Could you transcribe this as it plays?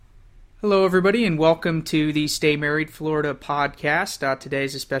Hello, everybody, and welcome to the Stay Married Florida podcast. Today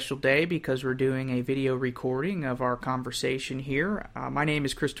is a special day because we're doing a video recording of our conversation here. My name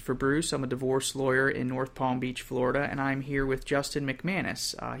is Christopher Bruce. I'm a divorce lawyer in North Palm Beach, Florida, and I'm here with Justin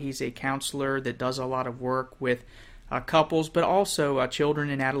McManus. He's a counselor that does a lot of work with couples, but also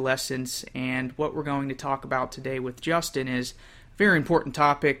children and adolescents. And what we're going to talk about today with Justin is a very important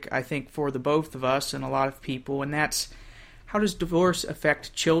topic, I think, for the both of us and a lot of people, and that's how does divorce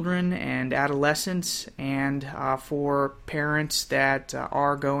affect children and adolescents, and for parents that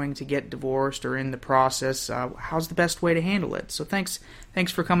are going to get divorced or in the process, how's the best way to handle it? So thanks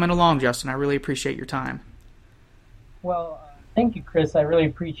for coming along, Justin. I really appreciate your time. Well, thank you, Chris. I really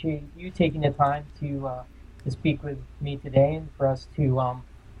appreciate you taking the time to speak with me today and for us to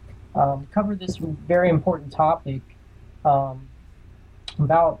cover this very important topic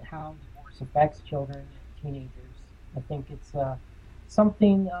about how divorce affects children and teenagers. I think it's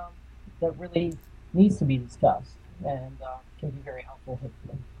something that really needs to be discussed and can be very helpful,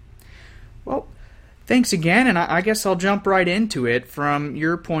 hopefully. Well, thanks again, and I guess I'll jump right into it. From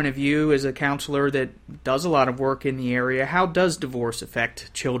your point of view as a counselor that does a lot of work in the area, how does divorce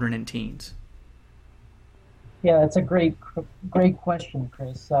affect children and teens? Yeah, that's a great question,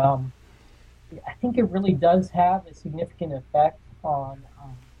 Chris. I think it really does have a significant effect on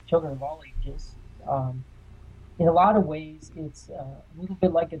children of all ages. In a lot of ways, it's a little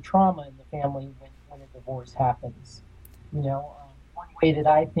bit like a trauma in the family when a divorce happens. One way that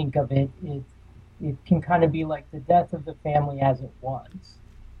I think of it is it can kind of be like the death of the family as it was.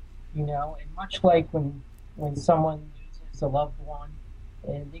 And much like when someone loses a loved one,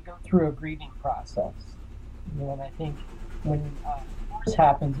 and they go through a grieving process. And I think when divorce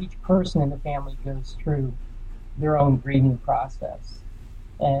happens, each person in the family goes through their own grieving process.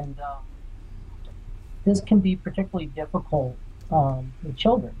 And this can be particularly difficult with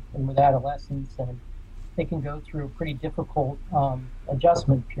children and with adolescents, and they can go through a pretty difficult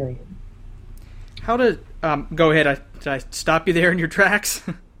adjustment period. How to go ahead? Did I stop you there in your tracks?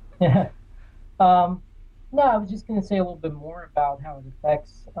 No, I was just going to say a little bit more about how it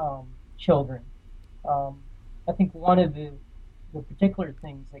affects children. I think one of the particular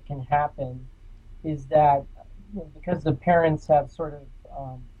things that can happen is that because the parents have sort of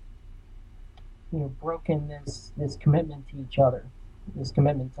broken this commitment to each other, this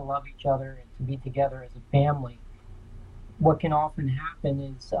commitment to love each other and to be together as a family, what can often happen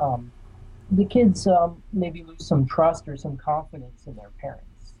is the kids maybe lose some trust or some confidence in their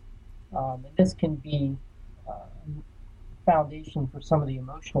parents. And this can be foundation for some of the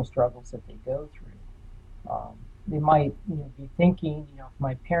emotional struggles that they go through. They might be thinking, if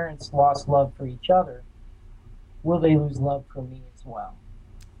my parents lost love for each other, will they lose love for me as well?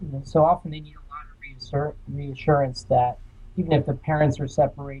 So often they need a lot of reassurance that even if the parents are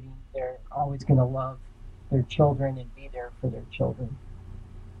separating, they're always going to love their children and be there for their children.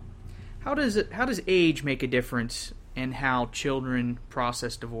 How does age make a difference in how children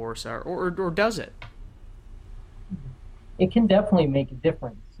process divorce, or does it? It can definitely make a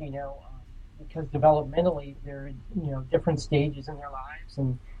difference, because developmentally they're different stages in their lives,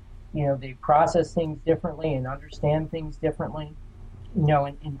 and they process things differently and understand things differently.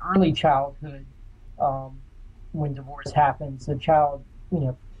 In early childhood, when divorce happens, the child,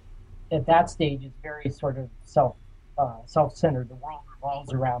 at that stage is very sort of self-centered. The world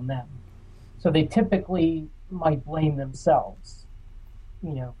revolves around them. So they typically might blame themselves,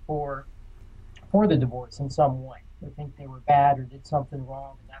 for the divorce in some way. They think they were bad or did something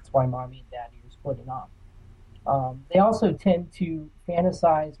wrong, and that's why mommy and daddy are splitting up. They also tend to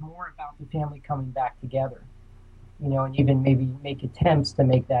fantasize more about the family coming back together. And even maybe make attempts to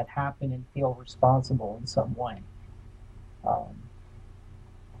make that happen and feel responsible in some way. And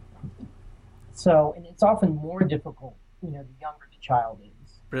it's often more difficult, the younger the child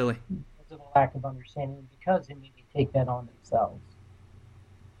is. Really? Because of the lack of understanding, because they maybe take that on themselves.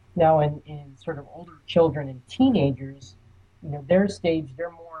 Now, in sort of older children and teenagers, their stage,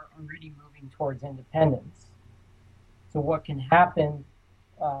 they're more already moving towards independence. So what can happen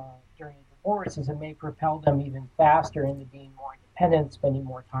during divorce is it may propel them even faster into being more independent, spending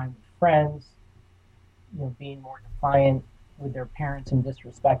more time with friends, being more defiant with their parents and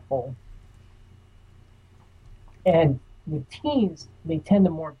disrespectful. And with teens, they tend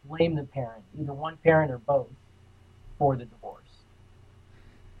to more blame the parent, either one parent or both, for the divorce.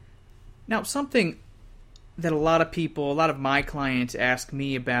 Now, something that a lot of my clients ask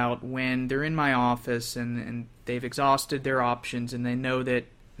me about when they're in my office and they've exhausted their options and they know that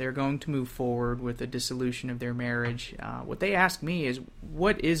they're going to move forward with a dissolution of their marriage, what they ask me is,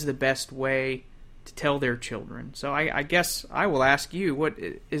 what is the best way to tell their children. So I guess I will ask you, what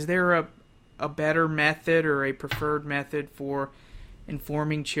is there a better method or a preferred method for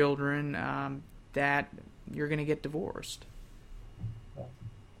informing children that you're going to get divorced?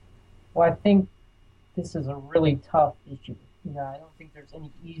 Well, I think this is a really tough issue. I don't think there's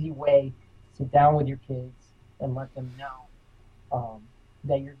any easy way to sit down with your kids and let them know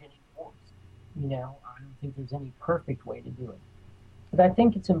that you're getting divorced. I don't think there's any perfect way to do it. But I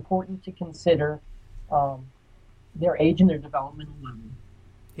think it's important to consider their age and their developmental level.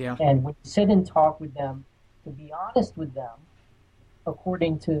 Yeah. And when you sit and talk with them, to be honest with them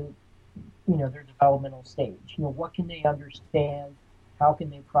according to, their developmental stage. What can they understand? How can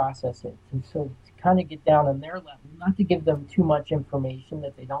they process it? And so to kind of get down on their level, not to give them too much information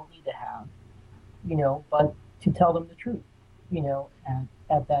that they don't need to have, but to tell them the truth,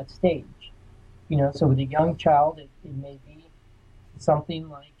 at that stage. So with a young child, it may be something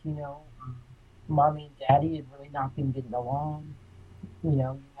like, mommy and daddy had really not been getting along,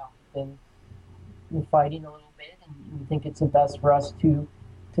 been fighting a little bit, and we think it's the best for us to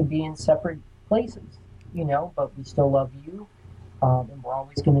be in separate places, but we still love you, and we're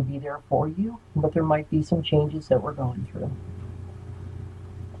always going to be there for you, but there might be some changes that we're going through.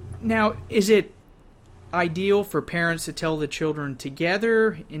 Now, is it ideal for parents to tell the children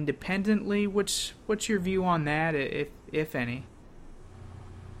together, independently? What's your view on that, if any?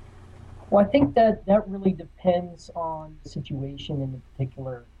 Well, I think that really depends on the situation in the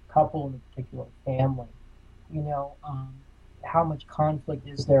particular couple, in the particular family. How much conflict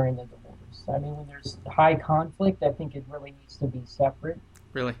is there in the divorce? I mean, when there's high conflict, I think it really needs to be separate.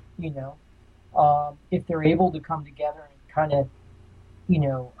 Really? If they're able to come together and kind of,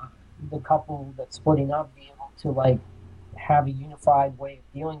 the couple that's splitting up be able to have a unified way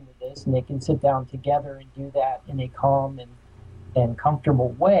of dealing with this, and they can sit down together and do that in a calm and comfortable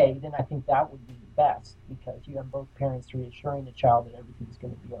way, then I think that would be the best, because you have both parents reassuring the child that everything's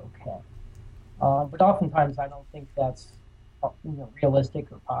going to be okay. But oftentimes I don't think that's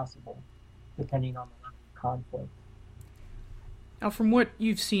realistic or possible, depending on the level of conflict. Now, from what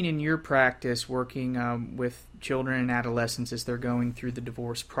you've seen in your practice working with children and adolescents as they're going through the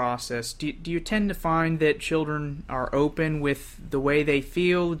divorce process, do you tend to find that children are open with the way they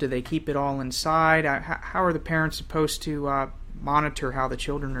feel? Do they keep it all inside? How are the parents supposed to monitor how the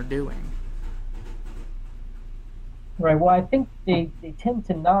children are doing? Right. Well, I think they tend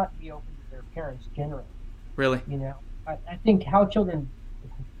to not be open to their parents generally. Really? I think how children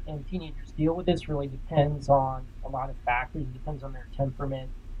and teenagers deal with this really depends on a lot of factors. It depends on their temperament,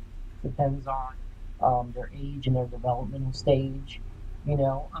 depends on their age and their developmental stage,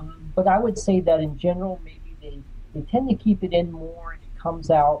 But I would say that in general, maybe they tend to keep it in more, and it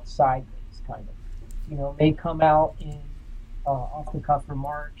comes out sideways, kind of. It may come out in off-the-cuff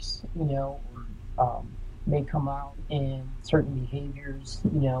remarks, or may come out in certain behaviors,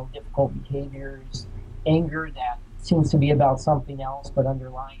 difficult behaviors, anger that seems to be about something else, but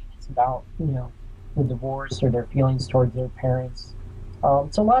underlying it's about, the divorce or their feelings towards their parents. So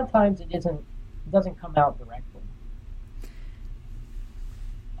a lot of times it doesn't come out directly.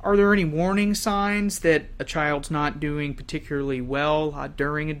 Are there any warning signs that a child's not doing particularly well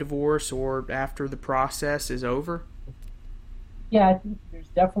during a divorce or after the process is over? Yeah, I think there's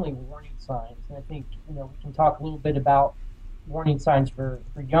definitely warning signs. And I think, we can talk a little bit about warning signs for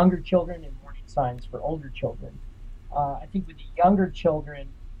younger children and warning signs for older children. I think with the younger children,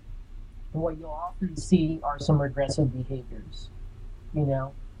 what you'll often see are some regressive behaviors,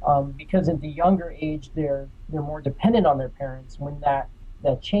 because at the younger age, they're more dependent on their parents. When that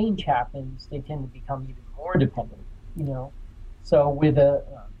change happens, they tend to become even more dependent, So with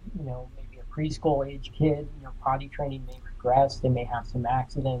maybe a preschool age kid, potty training may regress. They may have some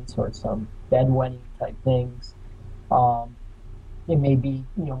accidents or some bedwetting type things. They may be,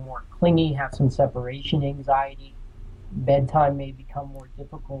 more clingy, have some separation anxiety. Bedtime may become more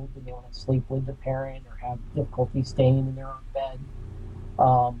difficult. They may want to sleep with the parent or have difficulty staying in their own bed.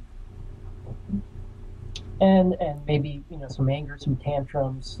 And maybe, some anger, some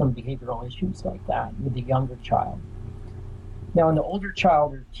tantrums, some behavioral issues like that with the younger child. Now, in the older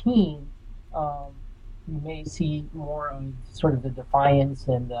child or teen, you may see more of sort of the defiance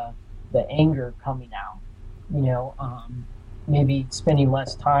and the anger coming out. Maybe spending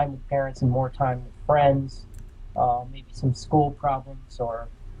less time with parents and more time with friends. Maybe some school problems or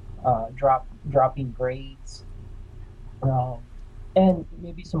dropping grades, and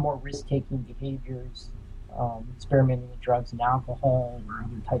maybe some more risk-taking behaviors, experimenting with drugs and alcohol or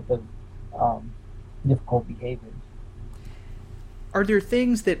other type of difficult behaviors. Are there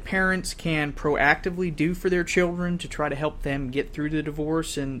things that parents can proactively do for their children to try to help them get through the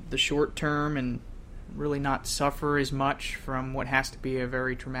divorce in the short term and really not suffer as much from what has to be a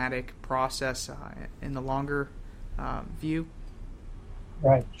very traumatic process in the longer view?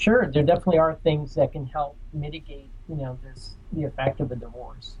 Right. Sure. There definitely are things that can help mitigate, the effect of a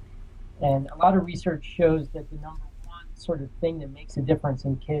divorce. And a lot of research shows that the number one sort of thing that makes a difference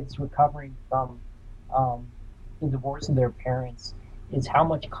in kids recovering from um, the divorce of their parents is how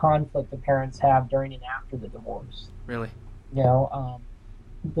much conflict the parents have during and after the divorce. Really? You know,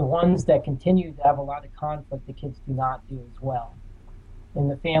 the ones that continue to have a lot of conflict, the kids do not do as well. In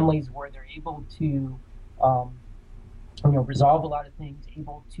the families where they're able to, um, resolve a lot of things,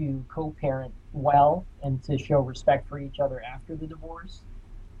 able to co-parent well and to show respect for each other after the divorce,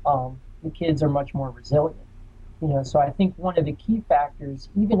 the kids are much more resilient. So I think one of the key factors,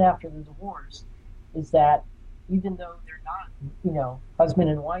 even after the divorce, is that even though they're not, husband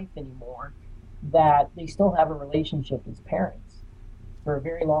and wife anymore, that they still have a relationship as parents for a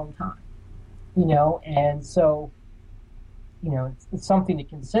very long time. And so, it's something to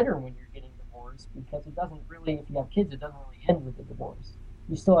consider when you're getting divorced because it doesn't really, if you have kids, it doesn't really end with the divorce.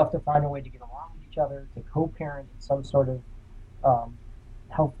 You still have to find a way to get along with each other, to co-parent in some sort of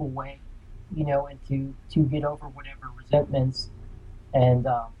helpful way, and to get over whatever resentments and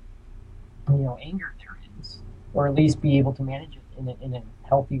anger there is, or at least be able to manage it in a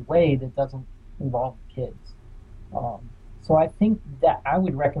healthy way that doesn't involve the kids. So I think that I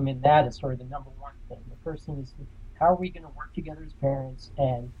would recommend that as sort of the number one thing. The first thing is how are we going to work together as parents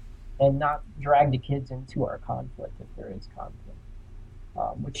and not drag the kids into our conflict if there is conflict,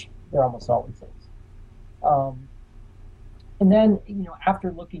 which there almost always is. And then,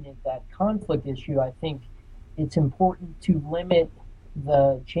 after looking at that conflict issue, I think it's important to limit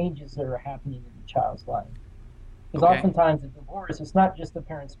the changes that are happening in the child's life. Because oftentimes a divorce, it's not just the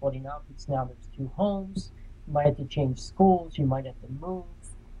parents splitting up, it's now there's two homes, you might have to change schools, you might have to move,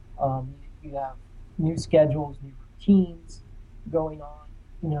 you have new schedules, new routines going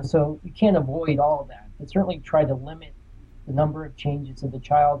on, so you can't avoid all of that, but certainly try to limit the number of changes that the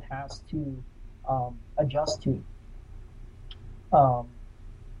child has to adjust to.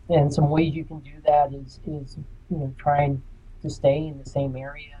 And some ways you can do that is trying to stay in the same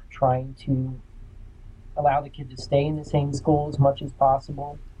area, trying to allow the kid to stay in the same school as much as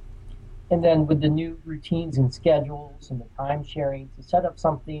possible. And then with the new routines and schedules and the time sharing, to set up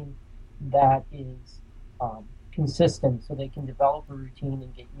something that is consistent so they can develop a routine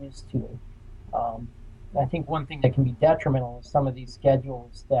and get used to it. I think one thing that can be detrimental is some of these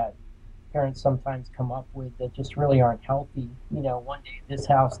schedules that parents sometimes come up with that just really aren't healthy. One day at this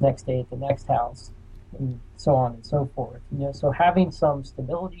house, next day at the next house, and so on and so forth. So having some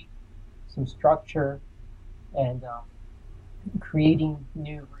stability, some structure, and creating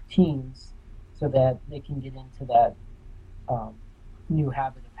new routines so that they can get into that new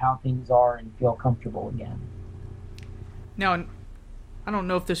habit of how things are and feel comfortable again. Now, I don't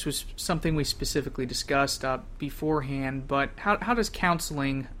know if this was something we specifically discussed beforehand, but how does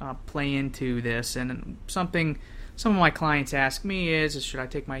counseling play into this? And something some of my clients ask me is should I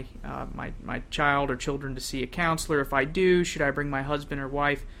take my child or children to see a counselor? If I do, should I bring my husband or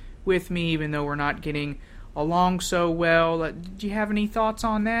wife with me, even though we're not getting along so well? Do you have any thoughts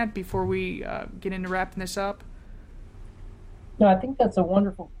on that before we get into wrapping this up? No, I think that's a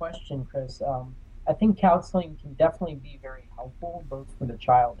wonderful question, Chris. I think counseling can definitely be very helpful, both for the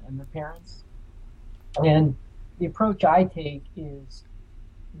child and the parents. And the approach I take is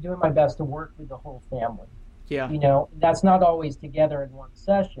doing my best to work with the whole family. Yeah. That's not always together in one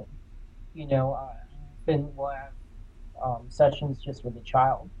session. Often we'll have sessions just with the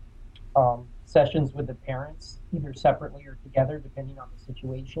child, sessions with the parents, either separately or together, depending on the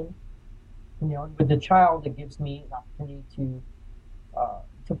situation. And with the child, it gives me an opportunity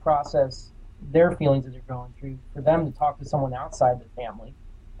to process their feelings that they're going through, for them to talk to someone outside the family.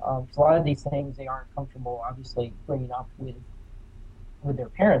 Because a lot of these things they aren't comfortable, obviously, bringing up with their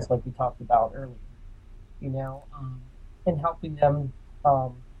parents, like we talked about earlier. And helping them,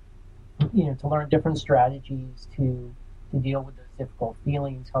 to learn different strategies to deal with those difficult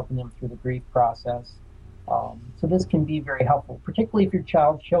feelings, helping them through the grief process. So this can be very helpful, particularly if your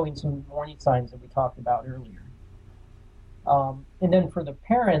child's showing some warning signs that we talked about earlier. And then for the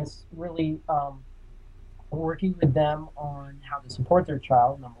parents, really working with them on how to support their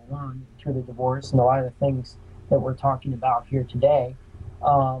child, number one, through the divorce and a lot of the things that we're talking about here today.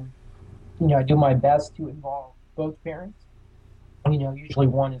 I do my best to involve both parents. Usually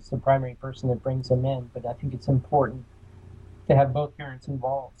one is the primary person that brings them in, but I think it's important to have both parents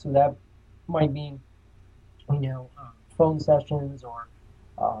involved. So that might mean, phone sessions or,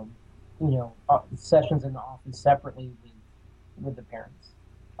 sessions in the office separately with the parents.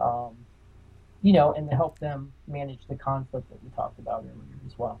 and to help them manage the conflict that we talked about earlier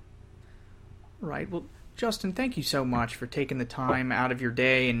as well. Right. Well, Justin, thank you so much for taking the time out of your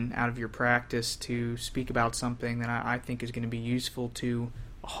day and out of your practice to speak about something that I think is going to be useful to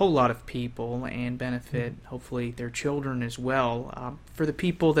a whole lot of people and benefit, hopefully, their children as well. For the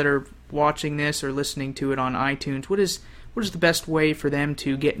people that are watching this or listening to it on iTunes, what is the best way for them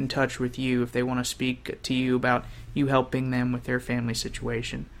to get in touch with you if they want to speak to you about you helping them with their family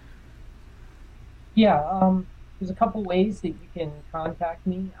situation? Yeah, there's a couple ways that you can contact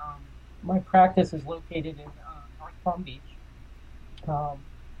me. My practice is located in North Palm Beach, um,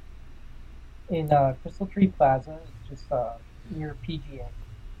 in Crystal Tree Plaza. It's just near PGA.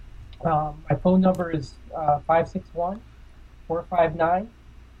 My phone number is 561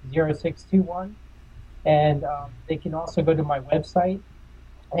 and they can also go to my website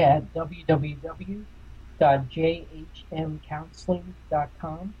at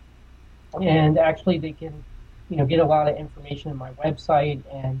www.jhmcounseling.com, and actually they can get a lot of information on my website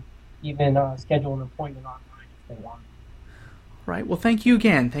and even schedule an appointment online if they want. Right. Well, thank you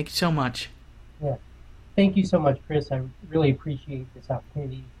again. Thank you so much. Yeah. Thank you so much, Chris. I really appreciate this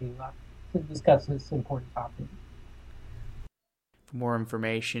opportunity to discuss this important topic. For more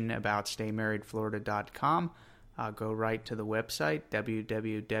information about StayMarriedFlorida.com, go right to the website,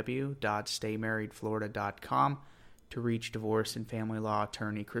 www.staymarriedflorida.com. To reach divorce and family law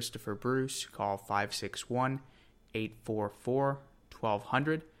attorney Christopher Bruce, call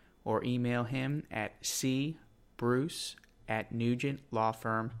 561-844-1200 or email him at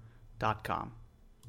cbruce@nugent.lawfirm.com.